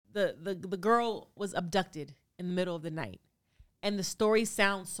the girl was abducted in the middle of the night. And the story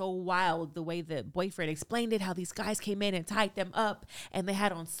sounds so wild, the way the boyfriend explained it, how these guys came in and tied them up and they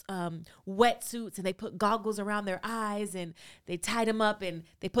had on wetsuits and they put goggles around their eyes and they tied them up and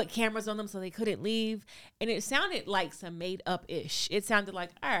they put cameras on them so they couldn't leave. And it sounded like some made up ish. It sounded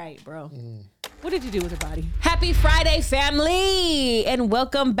like, all right, bro, what did you do with her body? Happy Friday, family, and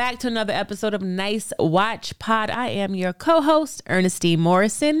welcome back to another episode of Nice Watch Pod. I am your co-host, Ernestine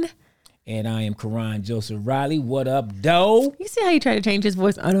Morrison. And I am Karan Joseph Riley. What up, doe? You see how he tried to change his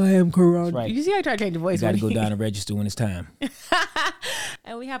voice? I am Karan. Right. You see how he tried to change his voice? You got to go down and register when it's time.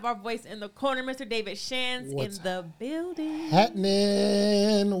 And we have our voice in the corner, Mr. David Shantz in the building.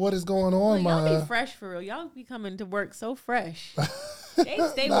 Happening. What is going on, y'all be fresh for real. Y'all be coming to work so fresh. Dave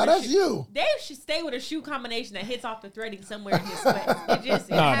stay nah, with that's you. Dave should stay with a shoe combination that hits off the threading somewhere in his sweats.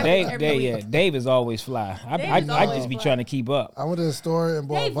 Dave is always fly. I just be trying to keep up. I went to the store and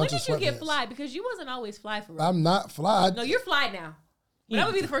bought Dave, a bunch of sweatpants. when did you get fly? Because you wasn't always fly for real. I'm not fly. No, you're fly now. But that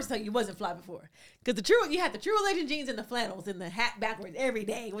would be the first time you wasn't fly before. Because you had the True Religion jeans and the flannels and the hat backwards every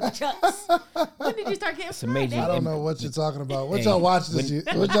day with the chucks. When did you start getting fly, Dave? I don't know what you're talking about. What y'all watch this year?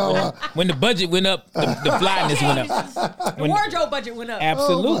 When the budget went up, the flyness went up. The wardrobe budget went up.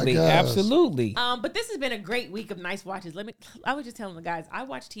 Absolutely, absolutely. But this has been a great week of nice watches. I was just telling the guys, I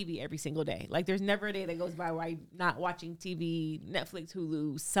watch TV every single day. Like there's never a day that goes by where I'm not watching TV, Netflix,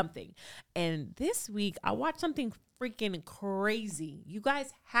 Hulu, something. And this week I watched something freaking crazy. You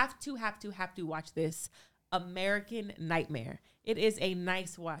guys have to watch this. American Nightmare. It is a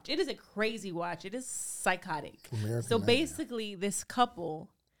nice watch. It is a crazy watch. It is psychotic. Basically this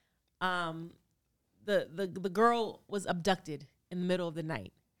couple, the girl was abducted in the middle of the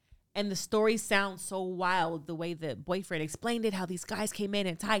night. And the story sounds so wild, the way the boyfriend explained it, how these guys came in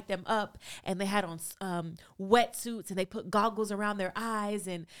and tied them up and they had on wetsuits and they put goggles around their eyes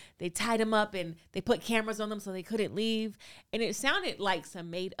and they tied them up and they put cameras on them so they couldn't leave. And it sounded like some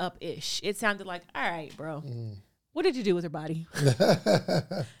made up ish. It sounded like, all right, bro, what did you do with her body?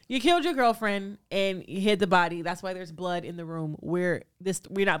 You killed your girlfriend and you hid the body. That's why there's blood in the room. We're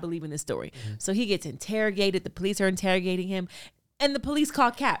not believing this story. So he gets interrogated. The police are interrogating him and the police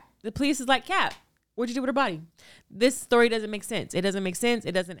call Cap. The police is like, Cap, what'd you do with her body? This story doesn't make sense. It doesn't make sense.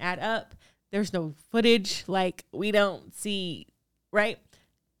 It doesn't add up. There's no footage. Like, we don't see, right?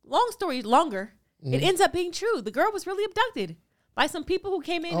 Long story longer. It ends up being true. The girl was really abducted by some people who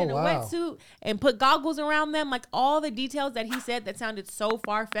came in a wetsuit and put goggles around them. Like, all the details that he said that sounded so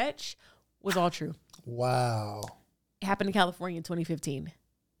far-fetched was all true. Wow. It happened in California in 2015.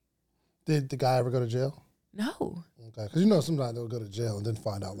 Did the guy ever go to jail? No. Okay, because sometimes they'll go to jail and then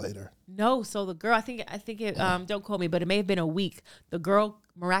find out later. No, so the girl, I think it. Don't quote me, but it may have been a week. The girl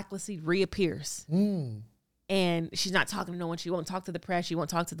miraculously reappears, and she's not talking to no one. She won't talk to the press. She won't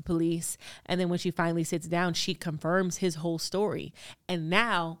talk to the police. And then when she finally sits down, she confirms his whole story. And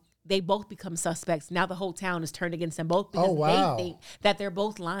now they both become suspects. Now the whole town is turned against them both because they think that they're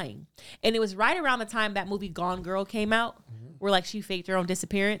both lying. And it was right around the time that movie Gone Girl came out, where like she faked her own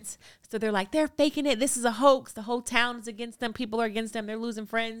disappearance. So they're like, they're faking it. This is a hoax. The whole town is against them. People are against them. They're losing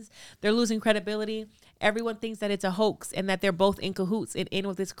friends. They're losing credibility. Everyone thinks that it's a hoax and that they're both in cahoots and in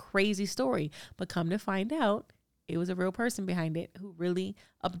with this crazy story. But come to find out, it was a real person behind it who really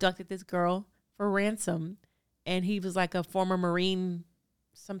abducted this girl for ransom. And he was like a former Marine,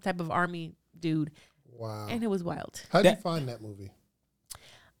 some type of army dude. Wow. And it was wild. How did you find that movie?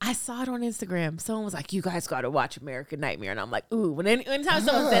 I saw it on Instagram. Someone was like, you guys got to watch American Nightmare. And I'm like, ooh, anytime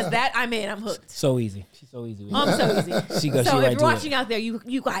someone says that, I'm in. I'm hooked. So easy. She's so easy. I'm so easy. So if you're watching out there,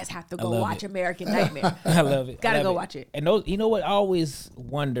 you guys have to go watch American Nightmare. I love it. Gotta go watch it. And those, you know what? I always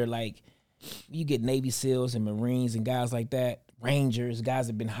wonder, like, you get Navy SEALs and Marines and guys like that, Rangers, guys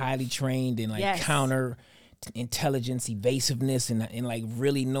have been highly trained in like counter intelligence, evasiveness, and like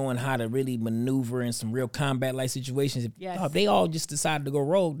really knowing how to really maneuver in some real combat like situations. If they all just decided to go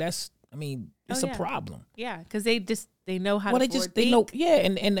rogue, it's a problem. Yeah, because they know how to they know. Yeah,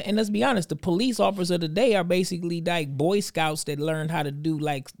 and let's be honest, the police officers of the day are basically like Boy Scouts that learned how to do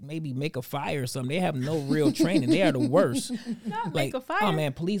like maybe make a fire or something. They have no real training. They are the worst. Make a fire. Oh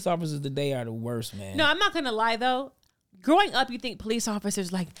man, police officers today are the worst, man. No, I'm not gonna lie though. Growing up, you think police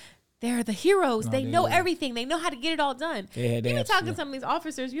officers like they're the heroes. They know everything. They know how to get it all done. Yeah, you be talking to some of these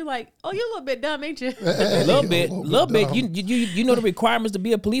officers, you're like, oh, you're a little bit dumb, ain't you? A little bit. You know the requirements to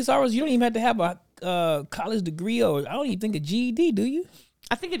be a police officer? You don't even have to have a college degree or I don't even think a GED, do you?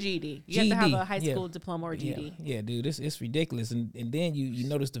 I think a GED. You have to have a high school diploma or GED. Yeah, dude, it's ridiculous. And then you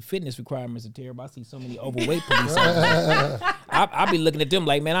notice the fitness requirements are terrible. I see so many overweight police officers. I I be looking at them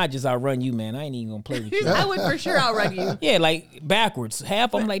like, man, I just outrun you, man. I ain't even gonna play with you. I would for sure outrun you. Yeah, like backwards.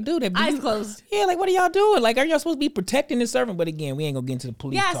 Half I'm like, dude, Eyes closed. Yeah, like what are y'all doing? Like, are y'all supposed to be protecting and serving? But again, we ain't gonna get into the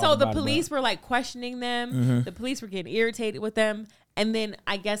police. Yeah, so the police were like questioning them. Mm-hmm. The police were getting irritated with them. And then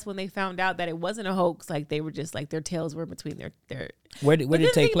I guess when they found out that it wasn't a hoax, like they were just like their tails were between their Where did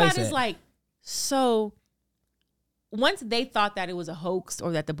it take place at? Is like, so once they thought that it was a hoax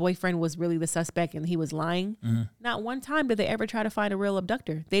or that the boyfriend was really the suspect and he was lying, not one time did they ever try to find a real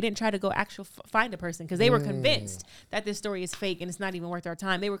abductor. They didn't try to go find a person because they were convinced that this story is fake and it's not even worth our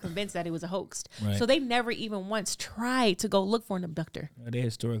time. They were convinced that it was a hoax. Right. So they never even once tried to go look for an abductor. They're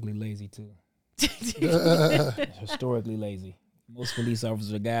historically lazy too. Historically lazy. Most police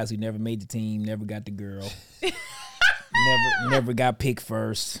officers are guys who never made the team, never got the girl, never got picked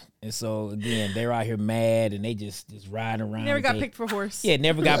first. And so again, they're out here mad and they just riding around. Never got picked for horse. Yeah,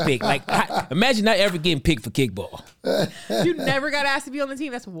 never got picked. Like, imagine not ever getting picked for kickball. You never got asked to be on the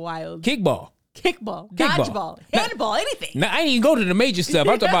team. That's wild. Kickball. Dodgeball, handball, anything. Now, I didn't even go to the major stuff.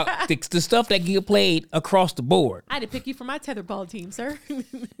 I'm talking about the stuff that get played across the board. I had to pick you for my tetherball team, sir.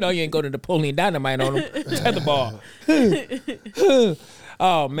 No, you ain't go to Napoleon Dynamite on them. Tetherball.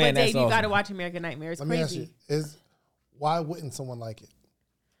 Oh, man, but that's Dave, you awesome. got to watch American Nightmare. It's Let me ask crazy. you, why wouldn't someone like it?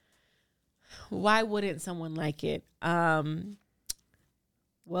 Why wouldn't someone like it?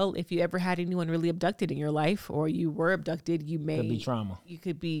 Well, if you ever had anyone really abducted in your life or you were abducted, you may Could be trauma. You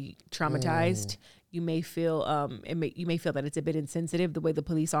could be traumatized. You may feel you may feel that it's a bit insensitive the way the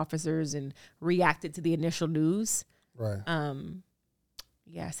police officers and reacted to the initial news. Right.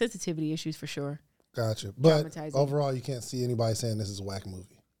 Yeah, sensitivity issues for sure. Gotcha. But Traumatizing. overall, you can't see anybody saying this is a whack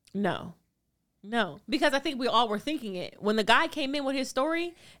movie. No, because I think we all were thinking it. When the guy came in with his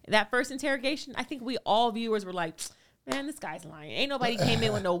story, that first interrogation, I think we all viewers were like, man, this guy's lying. Ain't nobody came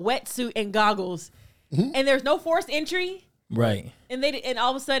in with no wetsuit and goggles. And there's no forced entry. Right. And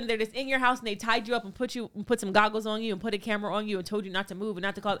all of a sudden they're just in your house and they tied you up and put some goggles on you and put a camera on you and told you not to move and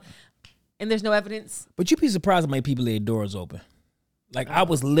not to call. And there's no evidence. But you'd be surprised how many people leave doors open. Like, I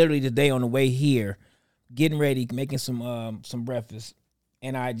was literally today on the way here, getting ready, making some breakfast.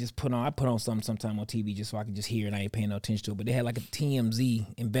 And I put on something sometime on TV just so I could just hear it. I ain't paying no attention to it. But they had like a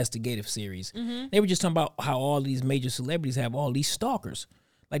TMZ investigative series. They were just talking about how all these major celebrities have all these stalkers.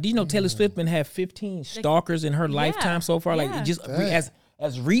 Like, do you know Taylor Swift been have 15 stalkers in her lifetime so far? Like, just as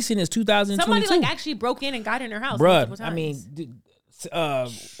recent as 2022. Somebody like actually broke in and got in her house. Bruh, I mean,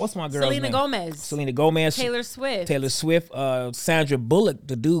 what's my girl's name? Selena Gomez. Taylor Swift. Sandra Bullock,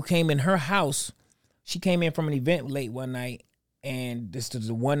 the dude came in her house. She came in from an event late one night. And this is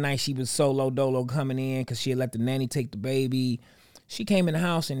the one night she was solo dolo coming in because she had let the nanny take the baby. She came in the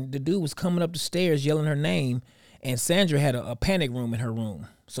house and the dude was coming up the stairs yelling her name. And Sandra had a panic room in her room.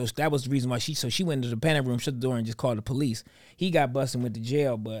 So that was the reason why she went into the panic room, shut the door, and just called the police. He got busted and went to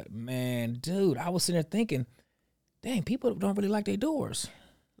jail. But, man, dude, I was sitting there thinking, dang, people don't really like their doors.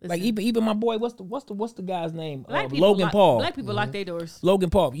 Listen. Like even my boy, what's the guy's name? Logan Paul. Black people lock their doors.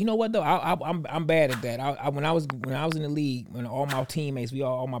 Logan Paul. You know what though? I'm bad at that. When I was in the league, when all my teammates,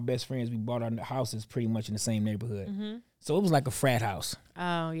 all my best friends, we bought our houses pretty much in the same neighborhood. So it was like a frat house.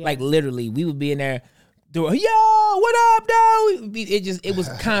 Oh yeah. Like literally, we would be in there. Door, yo, what up, though? It was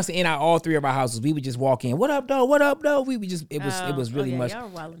constant in all three of our houses. We would just walk in. What up, though? What up, though? We would just it was really much.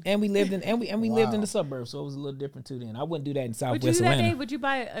 And we lived in lived in the suburbs, so it was a little different too. Then I wouldn't do that in Southwest Would you do Atlanta. that, Dave? Would you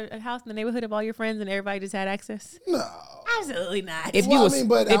buy a house in the neighborhood of all your friends and everybody just had access? No, absolutely not. If you were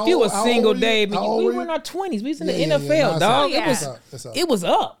single, Dave, we were in our 20s. We was in the NFL, dog. It was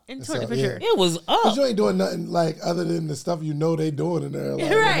up. In 20 for sure. It was up. But you ain't doing nothing like other than the stuff you know they doing in there. Like,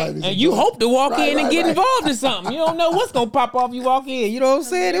 right. And you hope to walk in and get involved in something. You don't know what's gonna pop off. You walk in. You know what I'm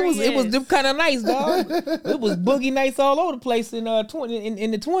saying? It was kind of nice, dog. It was boogie nights all over the place in the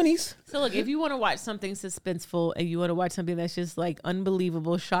 20s. So look, if you want to watch something suspenseful and you want to watch something that's just like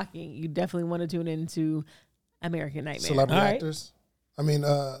unbelievable, shocking, you definitely want to tune into American Nightmare. Celebrity actors. I mean,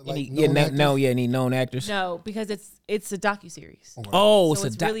 any known actors? No, because it's a docuseries. Oh, so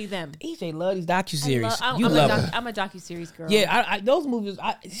it's really them. EJ love these docuseries. I'm a docuseries girl. Yeah, those movies,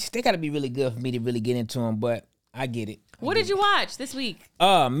 they got to be really good for me to really get into them, but I get it. What did you watch this week?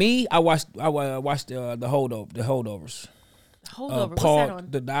 Me, I watched the Holdovers. Holdover. Paul, what's that on?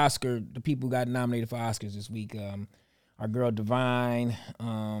 the Oscar, the people who got nominated for Oscars this week. Our girl Divine.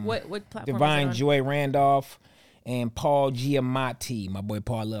 What platform? Divine is it on? Joy Randolph and Paul Giamatti. My boy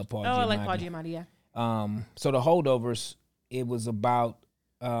Paul love Paul Giamatti. I like Paul Giamatti. Yeah. So the Holdovers, it was about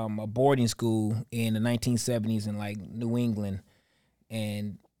a boarding school in the 1970s in like New England,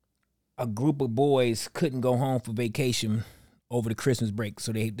 and a group of boys couldn't go home for vacation over the Christmas break,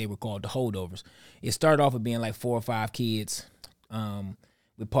 so they were called the Holdovers. It started off with being like 4 or 5 kids.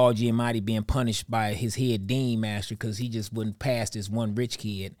 with Paul Giamatti being punished by his head dean master because he just wouldn't pass this one rich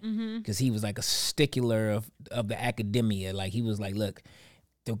kid because he was like a stickler of the academia. Like he was like, look,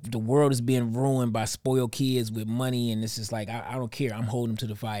 the world is being ruined by spoiled kids with money, and it's just like I don't care. I'm holding him to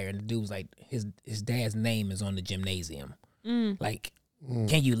the fire. And the dude was like, his dad's name is on the gymnasium. Like,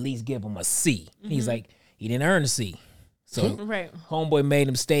 can you at least give him a C? He's like, he didn't earn a C. So homeboy made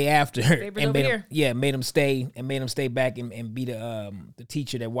him stay after and made him stay back and be the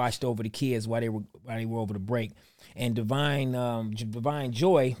teacher that watched over the kids while they were over the break. And Divine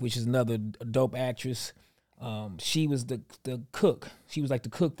Joy, which is another dope actress, she was the cook. She was like the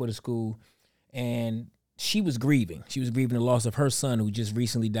cook for the school, and she was grieving. She was grieving the loss of her son who just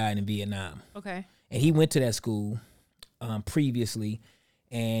recently died in Vietnam. Okay. And he went to that school previously,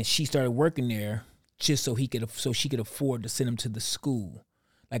 and she started working there just so she could afford to send him to the school.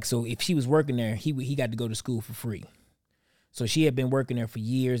 Like, so if she was working there, he got to go to school for free. So she had been working there for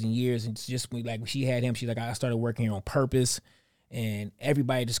years and years, and just like when she had him, she's like, I started working here on purpose, and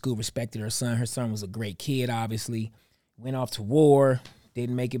everybody at the school respected her son. Her son was a great kid, obviously. Went off to war,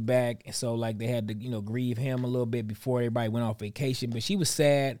 didn't make it back, and so like they had to grieve him a little bit before everybody went off vacation. But she was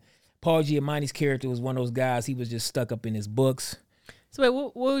sad. Paul Giamatti's character was one of those guys. He was just stuck up in his books. So wait,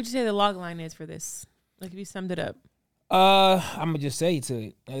 what would you say the log line is for this? Like if you summed it up. I'm gonna just say to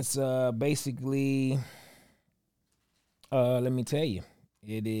it. It's basically let me tell you.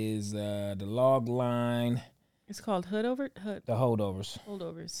 It is the log line. It's called The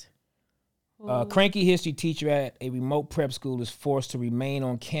Holdovers. Cranky history teacher at a remote prep school is forced to remain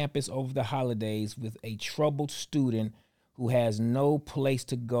on campus over the holidays with a troubled student who has no place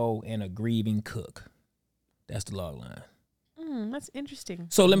to go and a grieving cook. That's the log line. That's interesting.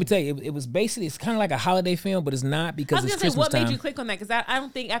 So let me tell you, it was basically, it's kind of like a holiday film, but it's not because it's Christmas time. What made you click on that? Because I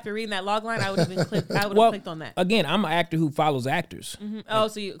don't think after reading that log line, I would have clicked on that. Again, I'm an actor who follows actors. Oh,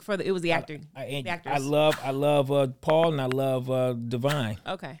 so it was the acting. The actors. I love Paul and I love Divine.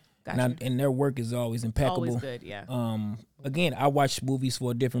 Okay, gotcha. And their work is always impeccable. Always good, yeah. Again, I watch movies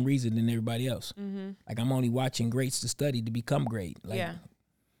for a different reason than everybody else. Like I'm only watching greats to study to become great. Like, yeah.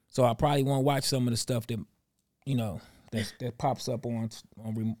 So I probably won't watch some of the stuff that, that pops up on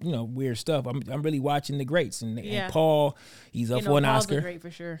weird stuff. I'm really watching the greats, and Paul, he's up for an Oscar. Paul's great for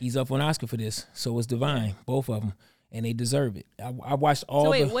sure. He's up for an Oscar for this. So it's Divine, both of them, and they deserve it. I watched all.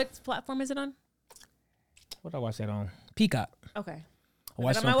 So wait, what platform is it on? What did I watch that on? Peacock. Okay. I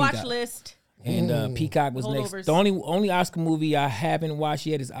watched it on my watch list. And Peacock was next. The only Oscar movie I haven't watched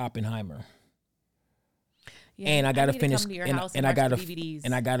yet is Oppenheimer. Yeah, and I gotta finish, and I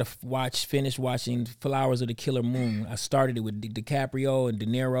gotta finish watching Flowers of the Killer Moon. I started it with DiCaprio and De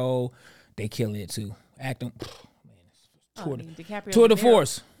Niro. They killing it too. Acting, tour de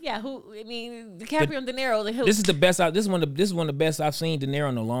force. Yeah, DiCaprio and De Niro. This is the best. This is one of the best I've seen De Niro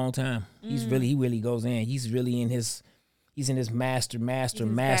in a long time. He really goes in. He's really in his. He's in his master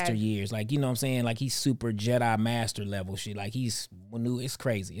years. Like, you know what I'm saying? Like he's super Jedi master level shit. Like it's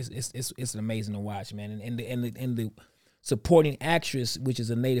crazy. It's amazing to watch, man. And the supporting actress, which is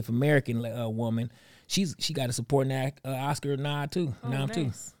a Native American woman, she got a supporting Oscar nod too.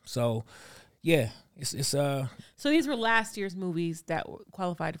 Too. So yeah, it's So these were last year's movies that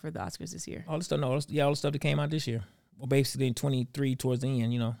qualified for the Oscars this year. All the stuff all the stuff that came out this year. Well, basically in 23 towards the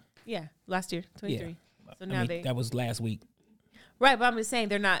end, Yeah, last year, 23. Yeah. So now that was last week. Right, but I'm just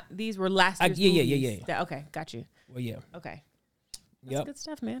saying these were last year's movies. Yeah. Okay, got you. Well, yeah. Okay. That's good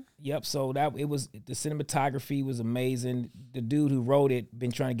stuff, man. Yep. So the cinematography was amazing. The dude who wrote it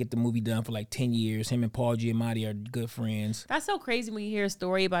been trying to get the movie done for like 10 years. Him and Paul Giamatti are good friends. That's so crazy when you hear a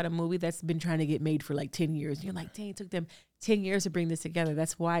story about a movie that's been trying to get made for like 10 years. You're like, dang, it took them 10 years to bring this together.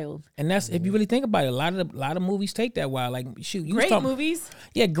 That's wild. And that's if you really think about it, a lot of movies take that while. Like shoot, great movies.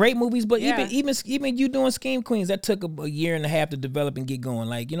 Yeah, great movies. But even you doing Scheme Queens, that took a year and a half to develop and get going.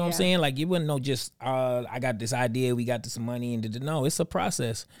 Like, you know what I'm saying? Like you wouldn't know just I got this idea, we got this money, and no, it's a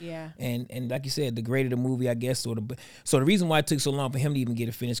process. Yeah. And like you said, the greater the movie, I guess, so the reason why it took so long for him to even get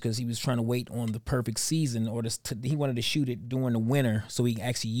it finished because he was trying to wait on the perfect season, or he wanted to shoot it during the winter so he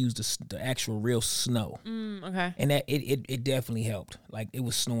actually used the actual real snow. Okay. And that it definitely helped. Like it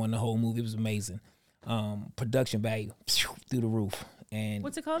was snowing the whole movie. It was amazing. Production value through the roof. And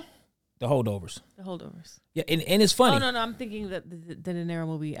what's it called? The Holdovers. The Holdovers. Yeah, and it's funny. Oh no, I'm thinking that the De Niro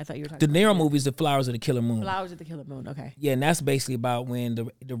movie. I thought you were talking. The De Niro movie is the Flowers of the Killer Moon. Flowers of the Killer Moon. Okay. Yeah, and that's basically about when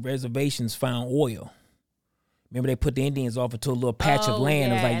the reservations found oil. Remember, they put the Indians off into a little patch of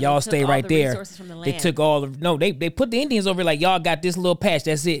land. It was like, y'all stay right there. They took all they put the Indians over like, y'all got this little patch.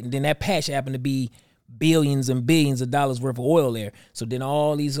 That's it. And then that patch happened to be billions and billions of dollars worth of oil there. So then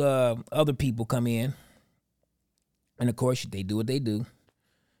all these other people come in And of course, they do what they do.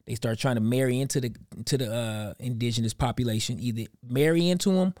 They start trying to marry into the indigenous population, either marry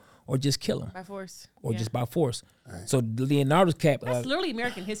into them or just kill them by force, or just by force. Right. So Leonardo's that's literally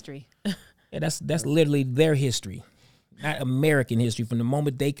American history. Yeah, that's literally their history, not American history. From the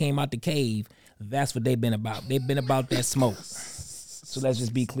moment they came out the cave, that's what they've been about. They've been about that smoke. So let's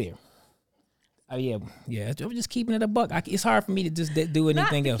just be clear. Oh yeah. I'm just keeping it a buck. It's hard for me to just do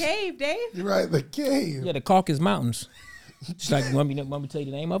anything else. Not the cave, Dave. You're right, the cave. Yeah, the Caucasus Mountains. Just like, want me to tell you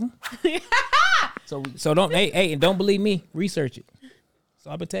the name of them? So don't and don't believe me. Research it.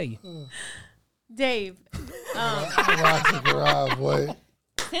 So I'm gonna tell you, Dave. Garage, boy.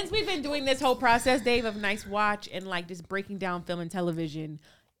 Since we've been doing this whole process, Dave, of Nice Watch and like just breaking down film and television,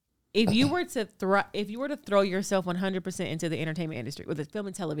 if you were to throw yourself 100% into the entertainment industry, or the film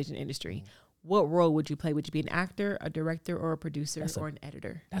and television industry, what role would you play? Would you be an actor, a director, or a producer, or an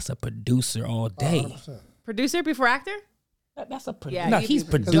editor? That's a producer all day. 100%. Producer before actor? That's a producer. No, he's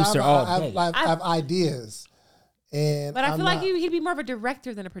producer all day. I have ideas. But I feel like he'd be more of a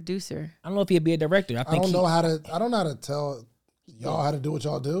director than a producer. I don't know if he'd be a director. I don't know how to tell y'all how to do what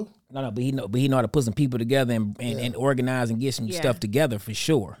y'all do. No, but he know how to put some people together and organize and get some stuff together for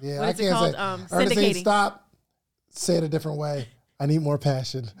sure. Yeah, what is it called? Syndicating. Stop. Say it a different way. I need more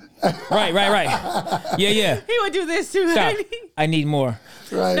passion. Right. Yeah. He would do this too. Stop. I need more.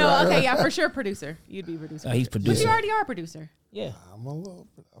 Right. No, okay, yeah, for sure, producer. You'd be producer. He's producer. But you already are a producer. Yeah.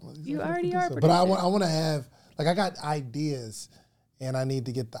 You already are a producer. But I want to have, like, I got ideas, and I need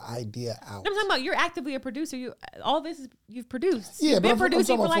to get the idea out. I'm talking about you're actively a producer. All this you've produced. Yeah, you've but I'm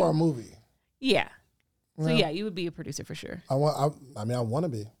talking about for a movie. Yeah. So yeah, you would be a producer for sure. I want to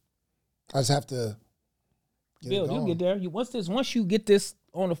be. I just have to. Bill, you'll get there. Once you get this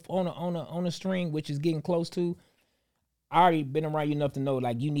on a string, which is getting close to, I already been around you enough to know,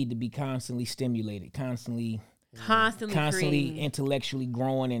 like, you need to be constantly stimulated, constantly intellectually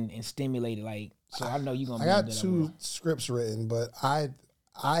growing and stimulated. Like, so I know you're gonna. I got 2 scripts written, but I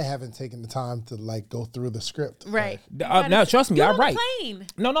haven't taken the time to like go through the script. Right. Now trust me, I write.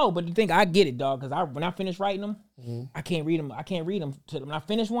 No, but you think I get it, dog? Because when I finish writing them, I can't read them. I can't read them when I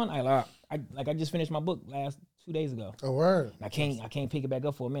finish one. I just finished my book last 2 days ago. Oh, word. I can't pick it back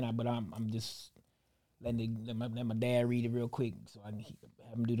up for a minute, but I'm just let my dad read it real quick so I can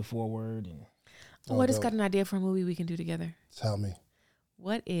have him do the foreword. And I just got an idea for a movie we can do together. Tell me.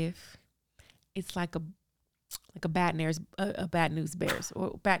 What if it's like a bad news bears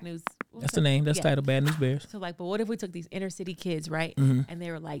or bad news? That's the name. That's titled Bad News Bears. So like, but what if we took these inner city kids, right? Mm-hmm. And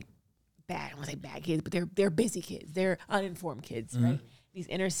they were like bad. I don't want to say bad kids, but they're busy kids. They're uninformed kids, right? These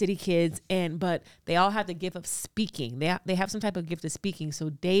inner city kids, but they all have the gift of speaking. They have some type of gift of speaking. So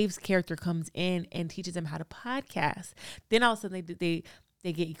Dave's character comes in and teaches them how to podcast. Then all of a sudden they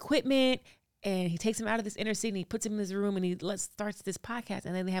get equipment, and he takes them out of this inner city and he puts them in this room and he starts this podcast,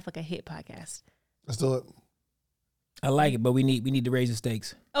 and then they have like a hit podcast. Let's do it. I like it, but we need to raise the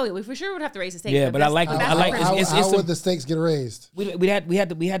stakes. Oh yeah, we for sure would have to raise the stakes. Yeah, but I like it. How would the stakes get raised? We had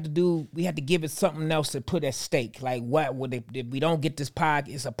to give it something else to put at stake. Like, what would they, if we don't get this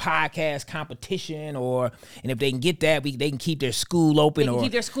it's a podcast competition, and if they can get that, they can keep their school open,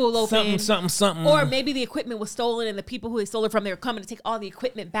 something. Or maybe the equipment was stolen, and the people who they stole it from, they were coming to take all the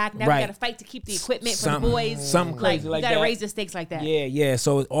equipment back. Now we got to fight to keep the equipment for the boys. Something crazy like that. We got to raise the stakes like that. Yeah.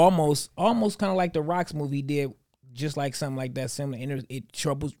 So almost kind of like the Rock's movie did. Just like something like that, similar. It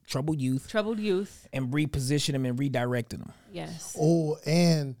troubled youth, and reposition them and redirected them. Yes. Oh,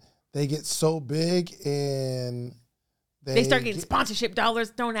 and they get so big, and they start getting sponsorship dollars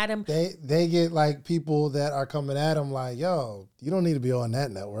thrown at them. They get like people that are coming at them like, "Yo, you don't need to be on that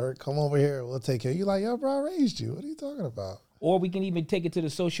network. Come over here, we'll take care of you." Like, "Yo, bro, I raised you. What are you talking about?" Or we can even take it to the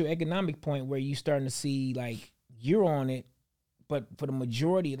socioeconomic point where you're starting to see like you're on it, but for the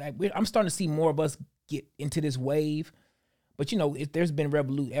majority, like I'm starting to see more of us get into this wave, but there's been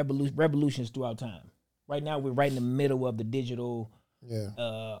revolutions throughout time. Right now, we're right in the middle of the digital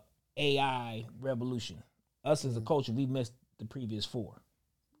AI revolution. Us as a culture, we missed the previous 4,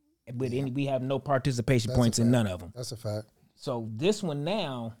 but we have no participation points in none of them. That's a fact. So this one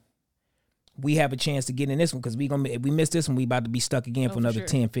now, we have a chance to get in this one because if we miss this one, we about to be stuck again for another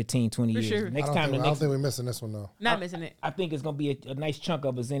 10, 15, 20 years. Sure. I don't think we're missing this one though. Not missing it. I think it's gonna be a nice chunk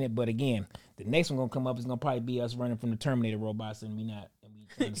of us in it, but again, the next one gonna come up is gonna probably be us running from the Terminator robots, and we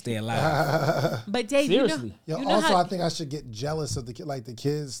trying to stay alive. But Dave, seriously, I think I should get jealous of the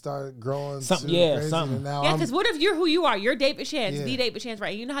kids start growing. Something. Because what if you're who you are? You're David Shands, the David Shands, right?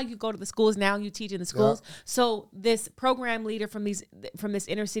 And you know how you go to the schools now, you teach in the schools. Yeah. So this program leader from this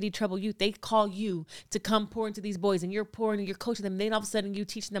inner city troubled youth, they call you to come pour into these boys, and you're coaching them. Then all of a sudden you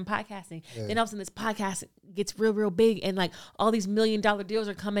teaching them podcasting. Yeah. Then all of a sudden this podcast gets real big, and like all these $1 million deals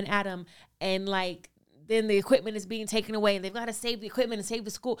are coming at him, and like then the equipment is being taken away, and they've got to save the equipment and save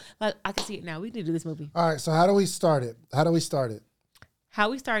the school. Like I can see it now. We need to do this movie. All right, so how do we start it? How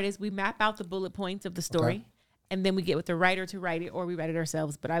we start is we map out the bullet points of the story, and then we get with the writer to write it, or we write it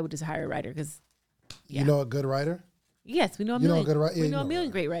ourselves. But I would just hire a writer because you know a good writer. Yes, we know a you million. Know a good writer. We know a million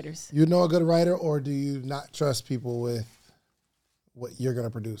great writers. You know a good writer, or do you not trust people with what you're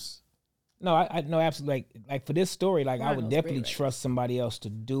gonna produce? No, I know absolutely. Like for this story, like I would definitely trust somebody else to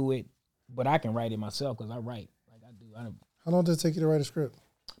do it, but I can write it myself because I write. Like I do. How long does it take you to write a script?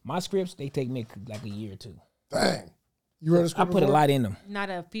 My scripts, they take me like a year or two. Dang. You wrote a script? I put a lot in them.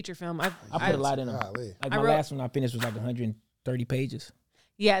 Not a feature film. I put a lot in them. Like my last one I finished was like 130 pages.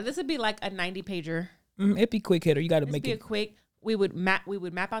 Yeah, this would be like a 90-pager. It'd be quick hitter. You got to make it quick. We would map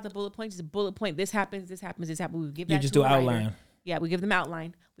out the bullet points. Just bullet point. This happens. This happens. This happens. We would give that. You just to do the outline. Writer. Yeah, we give them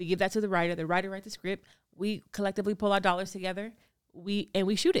outline. We give that to the writer. The writer writes the script. We collectively pull our dollars together. We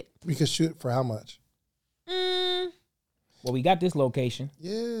shoot it. We could shoot for how much? Well, we got this location.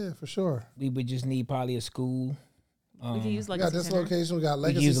 Yeah, for sure. We would just need probably a school. We can use Legacy We got this Center. location. We got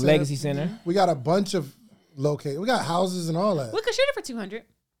Legacy We can use Center. a Legacy Center. Mm-hmm. We got a bunch of locations. We got houses and all that. We could shoot it for 200.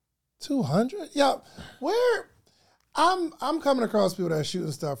 200? Yeah. Where? I'm coming across people that are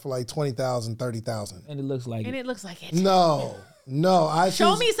shooting stuff for like 20,000, 30,000. And it looks like it looks like it. No.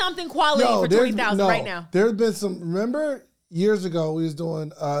 Show me something quality for 20,000 right now. There's been some. Remember years ago we was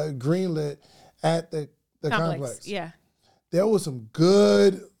doing greenlit at the complex. Yeah. There was some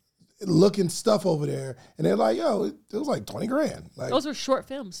good looking stuff over there, and they're like, "Yo, it was like 20 grand." Like, those were short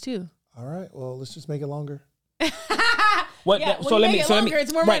films too. All right, well, let's just make it longer. So let me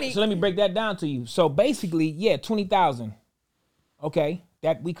it's more money. So let me break that down to you. So basically, 20,000. Okay,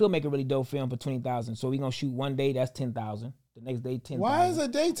 that we could make a really dope film for 20,000. So we gonna shoot one day, that's 10,000. The next day, 10,000. Why is a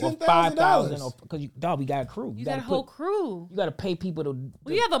day $10,000? Because dog, we got a crew. You got a whole crew. You got to pay people to.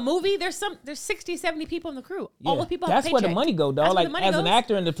 Well, you have a movie. There's 60, 70 people in the crew. All the people. That's where the money go, dog. Like as an goes.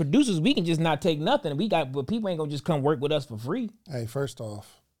 actor and the producers, we can just not take nothing. But people ain't gonna just come work with us for free. Hey, first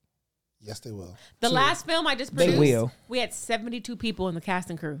off, yes, they will. The last film I just produced, they will. We had 72 people in the cast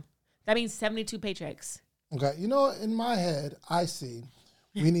and crew. That means 72 paychecks. Okay, you know, in my head, I see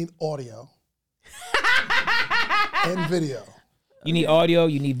we need audio and video. You need audio,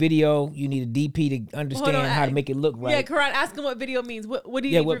 you need video, you need a DP to understand how to make it look right. Yeah, Karan, ask him what video means. What do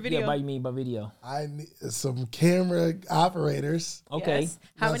you need for video? Yeah, what do you mean by video? I need some camera operators. Okay. Yes.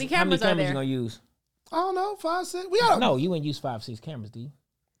 How many cameras are there? You gonna use? I don't know, 5, 6. We got No, you wouldn't use 5, 6 cameras, do you?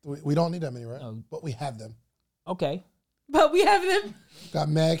 We don't need that many, right? No. But we have them. Okay. But we have them. Got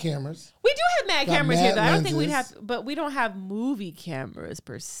mad cameras. We do have mad cameras mad here, though. I don't think we'd lenses. have, but we don't have movie cameras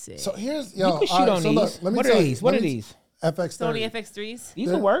per se. So here's, You can shoot on these. Look, let me What tell are you, these? What are these? FX30. Sony FX3s. These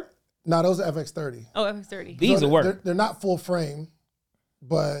will work. No, those are FX30. Oh, FX30. These will work. They're not full frame,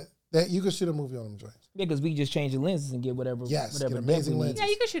 but that you could shoot a movie on them joints. Yeah, because we can just change the lenses and get whatever. Yes, whatever get amazing lenses. Yeah,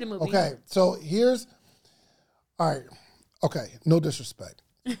 you could shoot a movie. Okay, so here's, all right, okay, no disrespect.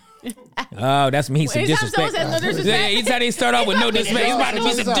 Oh, that's me. Some Anytime disrespect. someone says no disrespect. Anytime they start off with no disrespect, it's about to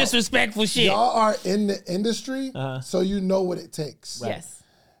be some Y'all- disrespectful shit. Y'all are in the industry, so you know what it takes. Yes.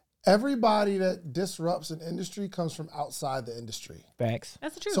 Everybody that disrupts an industry comes from outside the industry. Facts.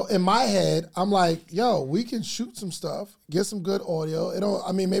 That's the truth. So in my head, I'm like, yo, we can shoot some stuff, get some good audio.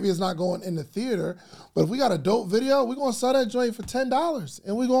 Maybe it's not going in the theater, but if we got a dope video, we're gonna sell that joint for $10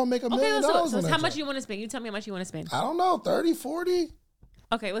 and we're gonna make $1 million. So how much you want to spend? You tell me how much you want to spend. I don't know, 30, 40.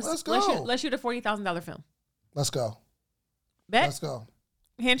 Okay, let's go. Let's shoot a $40,000 film. Let's go. Bet. Let's go.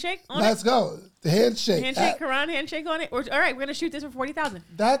 Handshake on Let's it. go. The handshake. Handshake, Karan, handshake on it. All right, we're gonna shoot this for $40,000.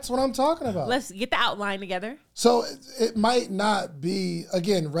 That's what I'm talking about. Let's get the outline together. So it might not be,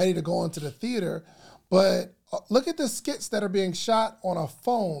 again, ready to go into the theater, but look at the skits that are being shot on a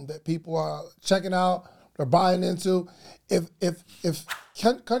phone that people are checking out, they're buying into. If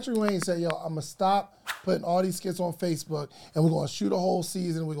Country Wayne said, yo, I'm going to stop putting all these skits on Facebook and we're going to shoot a whole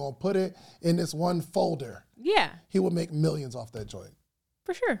season, we're going to put it in this one folder, Yeah, he would make millions off that joint.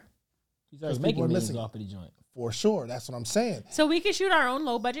 for sure. He's already people making are millions missing off of the joint. For sure. That's what I'm saying. So we can shoot our own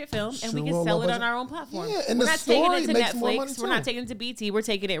low budget film and we Shoot can our sell low it on budget- our own platform. Yeah, and we're the not taking story it to makes more money Netflix. too. We're not taking it to BT. We're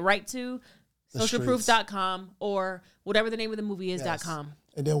taking it right to The socialproof.com or whatever the name of the movie is Yes. .com.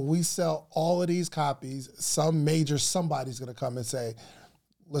 And then we sell all of these copies. Some major somebody's going to come and say,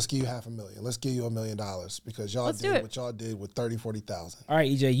 let's give you $500,000. Let's give you $1 million because y'all Let's do did it. what y'all did with 30, 40,000. All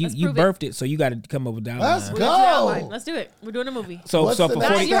right, EJ, you prove birthed it, so you got to come up with that Let's outline. go. We're gonna do the outline. Let's do it. We're doing a movie. So What's for the $40,000.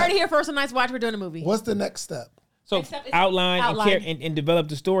 next You heard it here first on Night's Watch. We're doing a movie. What's the next step? So Next step is outline outline. and develop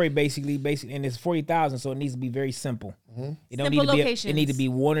the story basically, and it's 40,000, so it needs to be very simple. It don't Simple need to be. locations. It need to be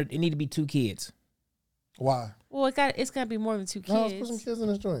one. It need to be 2 kids. Why? Well, it's gotta be more than 2 kids. No, let's put some kids in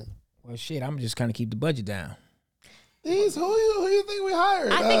this joint. Well, shit, I'm just trying to keep the budget down. Who you think we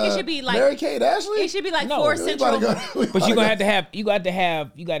hired? I think it should be like Mary-Kate Ashley. It should be like No, 4 we central. But you gotta have. You gotta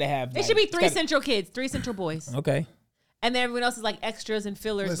have. It should be 3 central kids, 3 central boys, Okay. and then everyone else is like extras and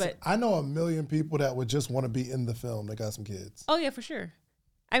fillers. Listen, but I know a million people that would just want to be in the film. They got some kids. oh yeah, for sure.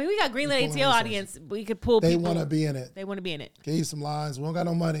 I mean, we got Greenlit pulling ATL audience. We could pull They people. want to be in it. They want to be in it. Give you some lines. We don't got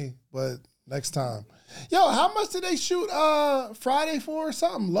no money, but next time. Yo, how much did they shoot Friday for?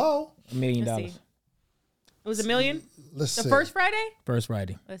 Something low. $1 million. Let's see. It was $1 million. Let's The see. first Friday. First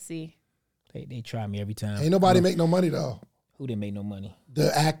Friday. Let's see. They try me every time. Ain't nobody make no money though. Who didn't make no money?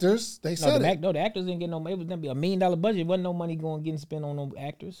 The actors, they said it. The actors didn't get no money. It was gonna be $1 million budget. Wasn't no money getting spent on no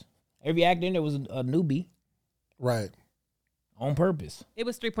actors. Every actor in there was a newbie Right. on purpose. It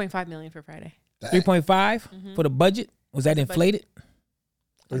was 3.5 million for Friday. 3.5 for the budget. Was that inflated?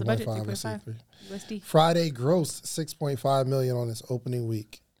 What's the budget? 3.5. Let's see. 3.5 USD. Friday grossed $6.5 million on its opening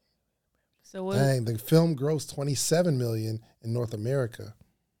week. So what? Dang, the film grossed $27 million in North America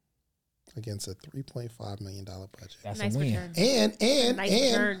against a $3.5 million budget. That's Nice a win. return. And Nice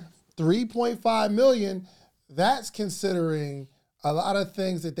return. $3.5 million. That's considering a lot of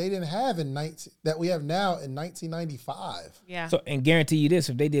things that they didn't have that we have now in 1995. Yeah. So and guarantee you this: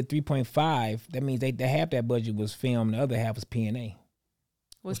 if they did 3.5, that means they half that budget was film, the other half was P&A,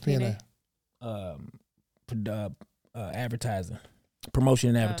 What's P&A? advertising, promotion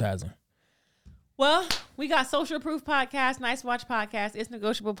and advertising. Well, we got Social Proof Podcast, Nice Watch Podcast, It's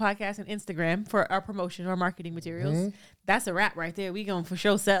Negotiable Podcast, and Instagram for our promotion or marketing materials. Mm-hmm. That's a wrap right there. We going for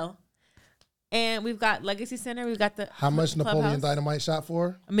show sell. And we've got Legacy Center. We've got the How much Napoleon Clubhouse. Dynamite shot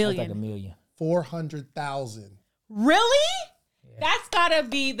for? $1 million. That's like $1 million. 400,000. Really? That's gotta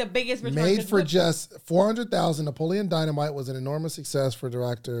be the biggest return. Made 'cause for look, just 400,000. Napoleon Dynamite was an enormous success for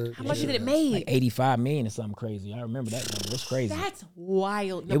director. how much did it make? Like 85 million or something crazy. I remember that number. That's crazy. That's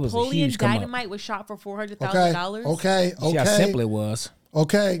wild. It was a Napoleon huge come up. Dynamite was shot for $400,000. Okay. See how simple it was.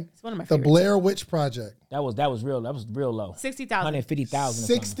 Okay. It's one of my The favorites. Blair Witch Project. That was real. That was real low. 60,000.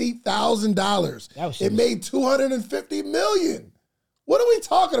 150,000. $60,000. That was It shit. made $250 million. What are we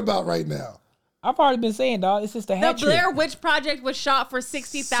talking about right now? I've already been saying, dog. It's just a The hat trick. Blair Witch Project was shot for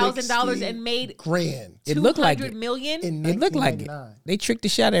 $60,000 and made grand. It looked like $200 it. million. In It looked like it. 1999. They tricked the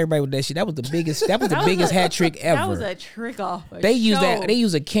shit out of everybody with that shit. That was the biggest. That was the biggest hat trick ever. That was a trick off. They used that. They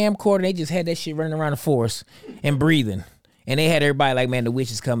used a camcorder. And they just had that shit running around the forest and breathing. And they had everybody like, man, the witch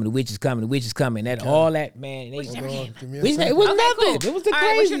is coming. The witch is coming. The witch is coming. That all that man. They, Witch never came. Give me a it second. was Okay, nothing. cool. It was the All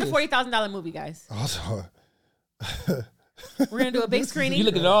right, we're shooting craziest. a $40,000 movie, guys. Also, We're gonna do a big screening. You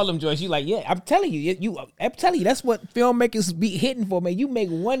look at all them joints. You like, yeah. I'm telling you. I'm telling you. That's what filmmakers be hitting for, man. You make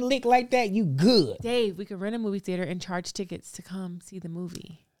one lick like that, you good. Dave, we could rent a movie theater and charge tickets to come see the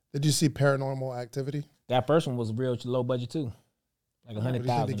movie. did you see Paranormal Activity? That first one was real low budget too, like What do you think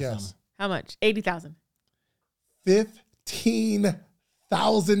 100,000 they or guess? something. How much? 80,000.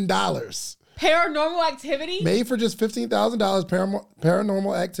 $15,000. Paranormal Activity. Made for just $15,000,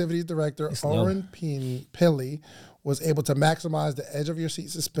 Paranormal Activities director It's low. Oren Pilley was able to maximize the edge of your seat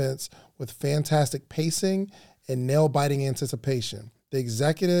suspense with fantastic pacing and nail-biting anticipation. They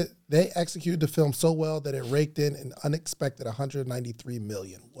executed the film so well that it raked in an unexpected $193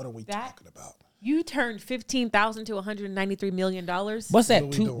 million. What are we talking about? You turned 15,000 to $193 million. What's that?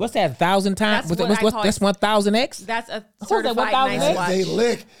 What are we doing? What's that? 1,000 times? That's what I call That's it. 1,000x. That's a that, certified 1,000 nice X? watch. They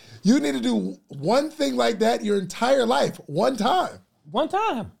lick. You need to do one thing like that your entire life, one time. One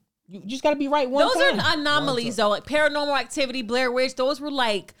time. You just got to be right one Those time. are anomalies, though. Like Paranormal Activity, Blair Witch. Those were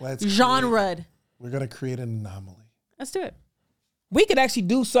like Let's genred. We're going to create an anomaly. Let's do it. We could actually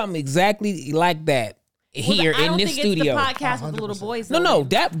do something exactly like that here I in don't this think studio. It's the podcast with the little boys. No, though.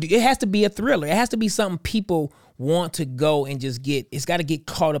 that it has to be a thriller. It has to be something people want to go and just get. It's got to get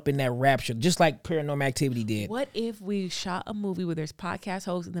caught up in that rapture, just like Paranormal Activity did. What if we shot a movie where there's podcast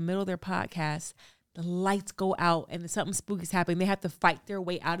hosts in the middle of their podcast, the lights go out and something spooky's happening. They have to fight their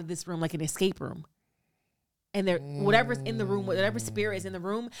way out of this room like an escape room. And they're whatever's in the room, whatever spirit is in the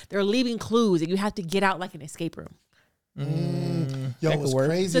room, they're leaving clues and you have to get out like an escape room. Yo, That what's could work.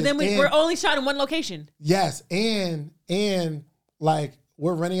 crazy? So then is- we're only shot in one location. Yes, and like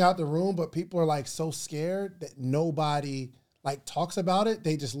we're renting out the room, but people are like so scared that nobody like talks about it.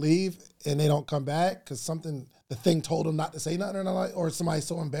 They just leave and they don't come back because the thing told them not to say nothing, or somebody's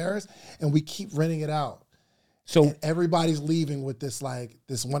so embarrassed, and we keep renting it out. So And everybody's leaving with this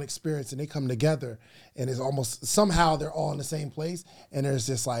one experience, and they come together, and it's almost somehow they're all in the same place, and there's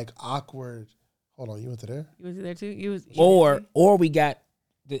this like awkward. Hold on, you went to there? You was there too? You or we got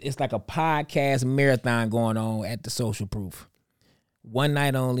it's like a podcast marathon going on at the Social Proof. One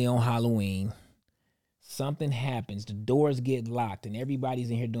night only on Halloween. something happens, the doors get locked, and everybody's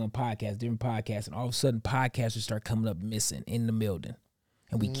in here doing different podcasts, and all of a sudden podcasters start coming up missing in the building,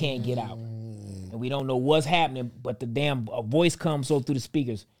 and we can't get out, and we don't know what's happening, but the damn voice comes through the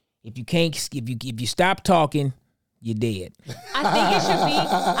speakers. If you stop talking, you're dead.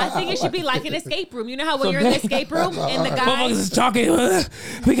 I think it should be like an escape room. You know how when you're in the escape room and the guy is talking,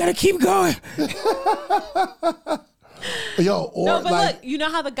 we gotta keep going. Yo, or no, but like, look, you know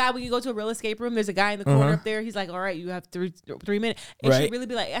how the guy, when you go to a real escape room, there's a guy in the corner up there. He's like, all right, you have three minutes. It should really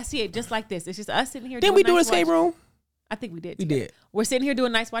be like, I see it just like this. It's just us sitting here. Didn't we do an escape room? I think we did. We did. We're sitting here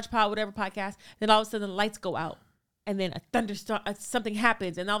doing Nice Watch Pod, whatever podcast. Then all of a sudden the lights go out. And then a thunderstorm, something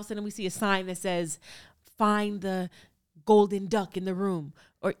happens. And all of a sudden we see a sign that says, find the golden duck in the room.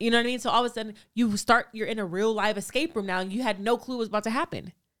 Or, you know what I mean? So all of a sudden you're in a real live escape room now. And you had no clue what was about to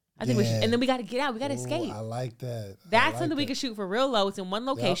happen. I think we should, and then we got to get out. We got to escape. I like that. That's something we can shoot for real low. It's in one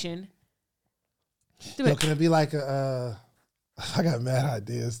location. Yep. Yo, can it be like I got mad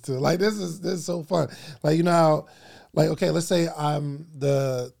ideas too. Like this is so fun. Like, you know how, like, okay, let's say I'm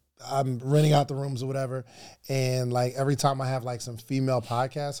renting out the rooms or whatever, and like every time I have like some female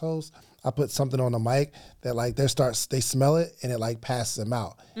podcast hosts, I put something on the mic that like they smell it and it like passes them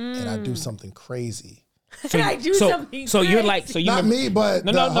out, and I do something crazy. So you're like, so you not remember, me, but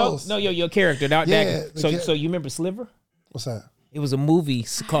no, your character. So you remember Sliver? What's that? It was a movie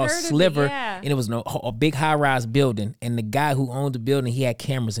called Sliver, and it was a big high-rise building, and the guy who owned the building, he had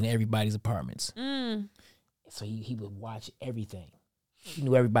cameras in everybody's apartments. So he would watch everything. He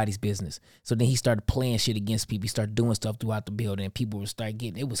knew everybody's business. So then he started playing shit against people. He started doing stuff throughout the building, and people would start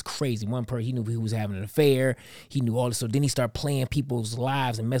getting. It was crazy. One person, he knew who was having an affair. He knew all this. So then he started playing people's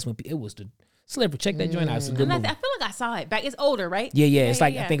lives and messing with people. It was the Sliver. Check that joint out. It's a good movie. I feel like I saw it back. It's older, right? Yeah. It's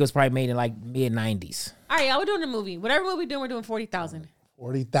like I think it was probably made in like mid-90s. All right, y'all. We're doing a movie. Whatever movie we're doing, we're doing 40,000.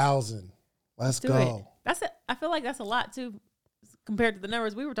 40,000. Let's go. That's it. I feel like that's a lot too, compared to the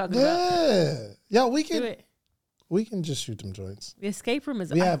numbers we were talking about. Yeah, we can. Do it. We can just shoot them joints. The escape room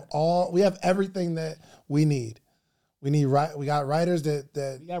is. We have everything that we need. We got writers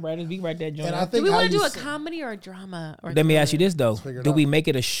that. We got writers. We can write that joint. And I think do we want to do a comedy or a drama? Let me ask you this though: do we make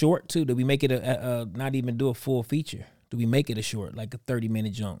it a short too? Do we make it a not even do a full feature? Do we make it a short, like a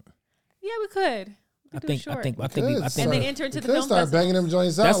 30-minute junk? Yeah, we could. I think. And then enter into the film. Start banging them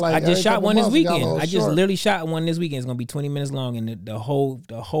joints out. Like I just shot one this weekend. I just short. literally shot one this weekend. It's gonna be 20 minutes long, and the whole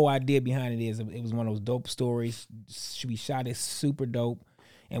idea behind it is it was one of those dope stories. Should be shot. It's super dope.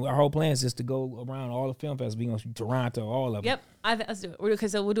 And our whole plan is just to go around all the film festivals. We're going to Toronto, all of them. Yep. Let's do it. Okay,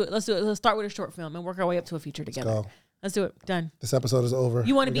 so we'll do it. Let's do it. Let's start with a short film and work our way up to a feature together. Let's do it. Done. This episode is over.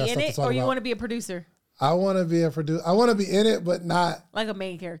 You want to be in it or you want to be a producer? I want to be a producer. I want to be in it, but not like a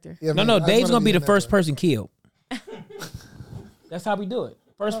main character. Yeah, no, Dave's going to be the first person killed. That's how we do it.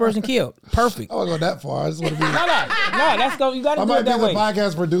 First person killed. Perfect. I don't want to go that far. I just want to be. No. That's go. You got to do it that way. I might be the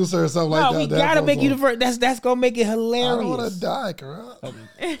podcast producer or something like that. No, we got to make you the first. That's going to make it hilarious. I don't want to die,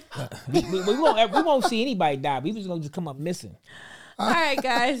 Karan. we won't see anybody die. We just going to just come up missing. All right,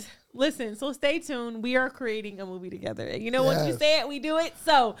 guys. Listen, so stay tuned. We are creating a movie together. And you know, once you say it, we do it.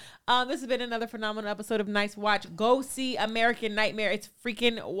 So this has been another phenomenal episode of Nice Watch. Go see American Nightmare. It's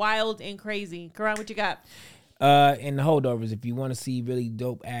freaking wild and crazy. Karan, what you got? And the holdovers, if you want to see really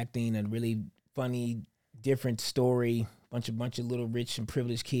dope acting and really funny, different story, bunch of little rich and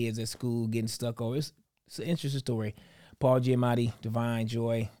privileged kids at school getting stuck over. It's an interesting story. Paul Giamatti, Divine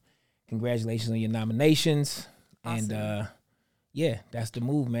Joy, congratulations on your nominations. Awesome. And that's the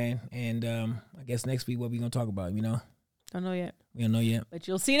move, man. And I guess next week, what we gonna talk about? You know, don't know yet. We don't know yet. But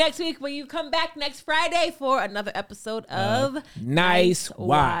you'll see next week when you come back next Friday for another episode of Nice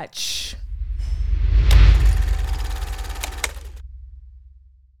Watch.